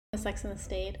Sex and the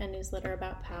State, a newsletter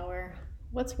about power.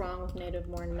 What's wrong with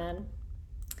native-born men?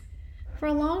 For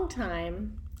a long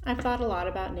time, I've thought a lot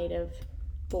about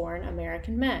native-born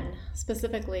American men,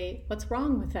 specifically what's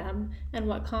wrong with them and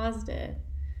what caused it.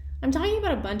 I'm talking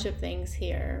about a bunch of things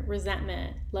here: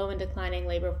 resentment, low and declining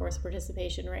labor force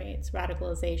participation rates,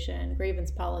 radicalization,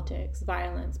 grievance politics,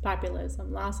 violence,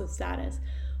 populism, loss of status,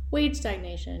 wage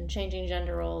stagnation, changing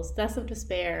gender roles, deaths of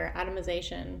despair,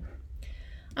 atomization.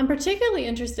 I'm particularly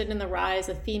interested in the rise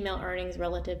of female earnings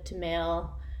relative to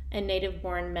male and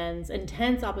native-born men's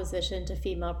intense opposition to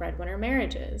female breadwinner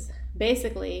marriages.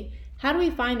 Basically, how do we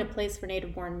find a place for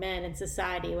native-born men in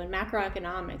society when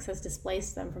macroeconomics has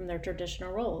displaced them from their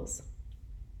traditional roles?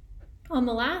 On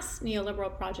the last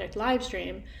Neoliberal Project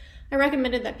livestream, I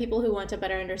recommended that people who want to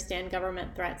better understand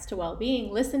government threats to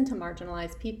well-being listen to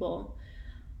marginalized people.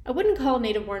 I wouldn't call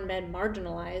native-born men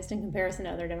marginalized in comparison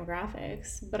to other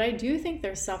demographics, but I do think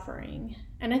they're suffering.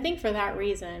 And I think for that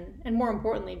reason, and more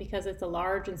importantly because it's a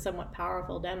large and somewhat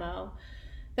powerful demo,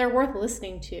 they're worth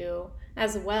listening to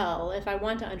as well if I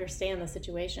want to understand the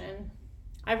situation.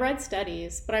 I've read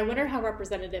studies, but I wonder how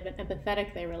representative and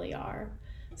empathetic they really are.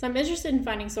 So I'm interested in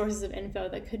finding sources of info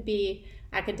that could be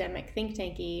academic, think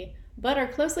tanky, but are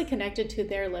closely connected to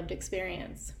their lived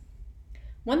experience.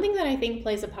 One thing that I think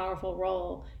plays a powerful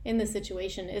role in this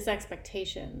situation is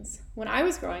expectations. When I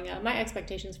was growing up, my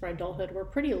expectations for adulthood were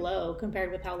pretty low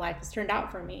compared with how life has turned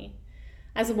out for me.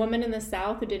 As a woman in the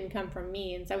South who didn't come from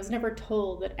means, I was never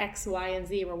told that X, Y, and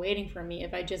Z were waiting for me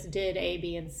if I just did A,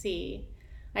 B, and C.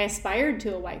 I aspired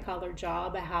to a white-collar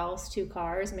job, a house, 2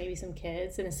 cars, maybe some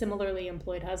kids, and a similarly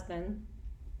employed husband.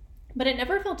 But it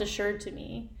never felt assured to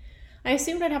me. I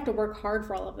assumed I'd have to work hard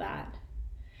for all of that.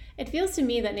 It feels to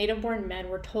me that native-born men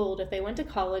were told if they went to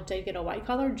college they'd get a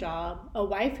white-collar job, a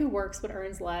wife who works but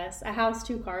earns less, a house,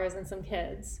 2 cars, and some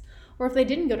kids. Or if they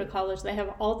didn't go to college, they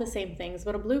have all the same things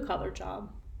but a blue-collar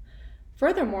job.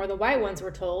 Furthermore, the white ones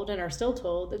were told, and are still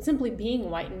told, that simply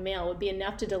being white and male would be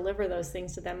enough to deliver those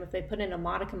things to them if they put in a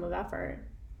modicum of effort.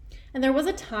 And there was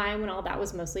a time when all that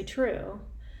was mostly true.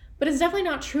 But it's definitely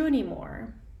not true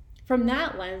anymore. From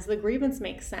that lens, the grievance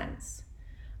makes sense.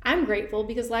 I'm grateful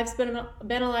because life's been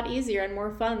a lot easier and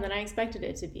more fun than I expected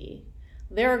it to be.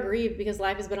 They're aggrieved because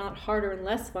life has been a lot harder and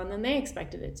less fun than they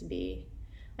expected it to be.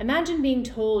 Imagine being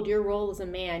told your role as a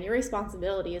man, your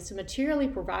responsibility is to materially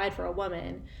provide for a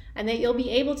woman, and that you'll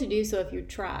be able to do so if you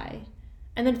try.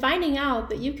 And then finding out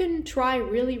that you can try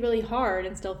really, really hard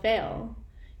and still fail.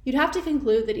 You'd have to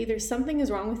conclude that either something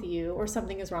is wrong with you or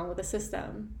something is wrong with the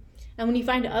system. And when you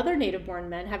find other native-born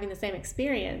men having the same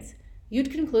experience,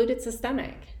 you'd conclude it's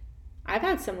systemic. I've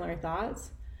had similar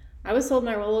thoughts. I was told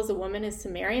my role as a woman is to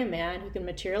marry a man who can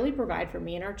materially provide for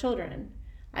me and our children.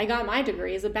 I got my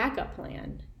degree as a backup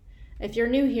plan. If you're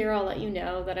new here, I'll let you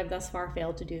know that I've thus far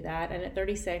failed to do that, and at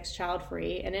 36,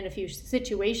 child-free, and in a few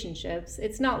situationships,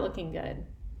 it's not looking good.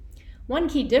 One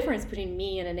key difference between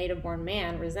me and a native-born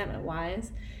man,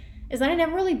 resentment-wise, is that I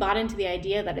never really bought into the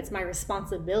idea that it's my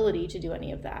responsibility to do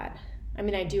any of that. I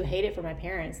mean, I do hate it for my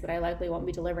parents that I likely won't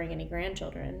be delivering any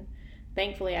grandchildren.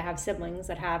 Thankfully, I have siblings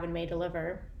that have and may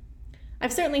deliver.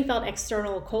 I've certainly felt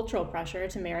external cultural pressure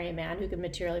to marry a man who could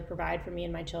materially provide for me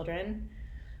and my children.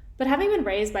 But having been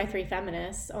raised by 3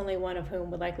 feminists, only one of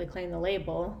whom would likely claim the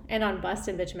label, and on Bust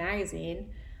and Bitch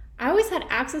magazine, I always had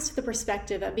access to the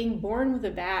perspective that being born with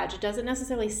a badge doesn't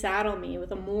necessarily saddle me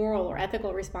with a moral or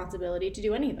ethical responsibility to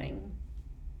do anything.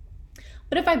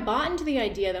 But if I bought into the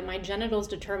idea that my genitals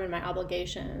determined my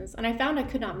obligations, and I found I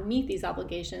could not meet these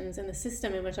obligations in the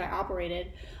system in which I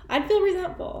operated, I'd feel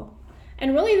resentful.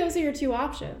 And really, those are your 2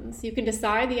 options. You can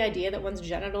decide the idea that one's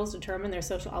genitals determine their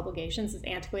social obligations is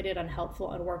antiquated,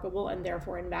 unhelpful, unworkable, and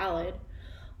therefore invalid.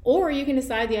 Or you can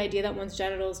decide the idea that one's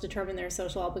genitals determine their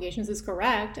social obligations is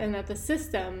correct, and that the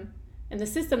system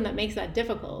that makes that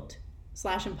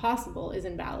difficult/impossible is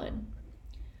invalid.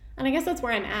 And I guess that's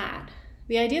where I'm at.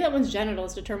 The idea that one's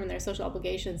genitals determine their social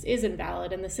obligations is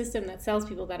invalid, and the system that sells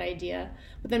people that idea,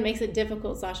 but then makes it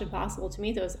difficult/impossible to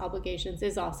meet those obligations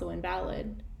is also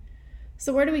invalid.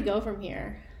 So where do we go from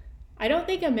here? I don't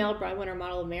think a male breadwinner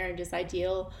model of marriage is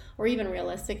ideal or even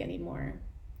realistic anymore.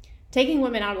 Taking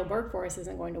women out of the workforce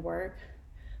isn't going to work.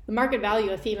 The market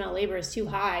value of female labor is too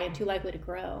high and too likely to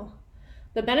grow.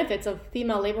 The benefits of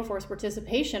female labor force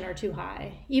participation are too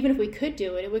high. Even if we could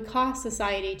do it, it would cost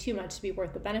society too much to be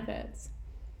worth the benefits.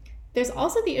 There's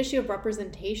also the issue of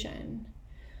representation.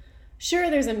 Sure,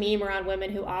 there's a meme around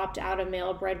women who opt out of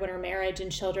male breadwinner marriage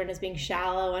and children as being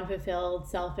shallow, unfulfilled,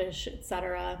 selfish,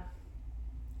 etc.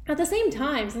 At the same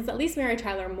time, since at least Mary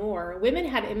Tyler Moore, women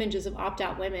had images of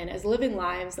opt-out women as living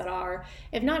lives that are,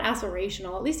 if not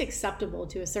aspirational, at least acceptable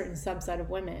to a certain subset of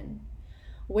women.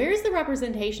 Where's the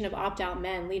representation of opt-out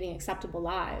men leading acceptable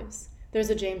lives? There's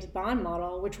a James Bond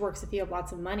model, which works if you have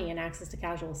lots of money and access to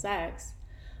casual sex.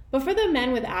 But for the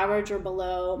men with average or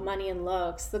below money and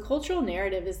looks, the cultural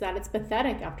narrative is that it's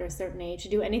pathetic after a certain age to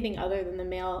do anything other than the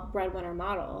male breadwinner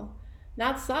model.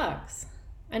 That sucks.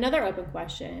 Another open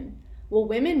question: will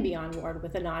women be on board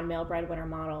with a non-male breadwinner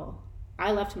model?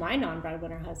 I left my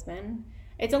non-breadwinner husband.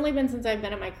 It's only been since I've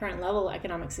been at my current level of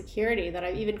economic security that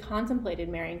I've even contemplated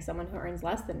marrying someone who earns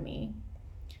less than me.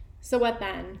 So what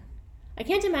then? I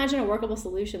can't imagine a workable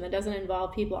solution that doesn't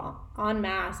involve people en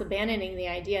masse abandoning the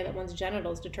idea that one's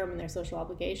genitals determine their social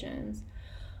obligations.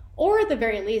 Or at the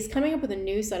very least, coming up with a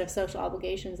new set of social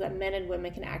obligations that men and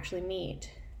women can actually meet.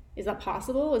 Is that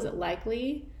possible? Is it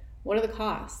likely? What are the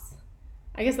costs?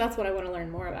 I guess that's what I want to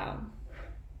learn more about.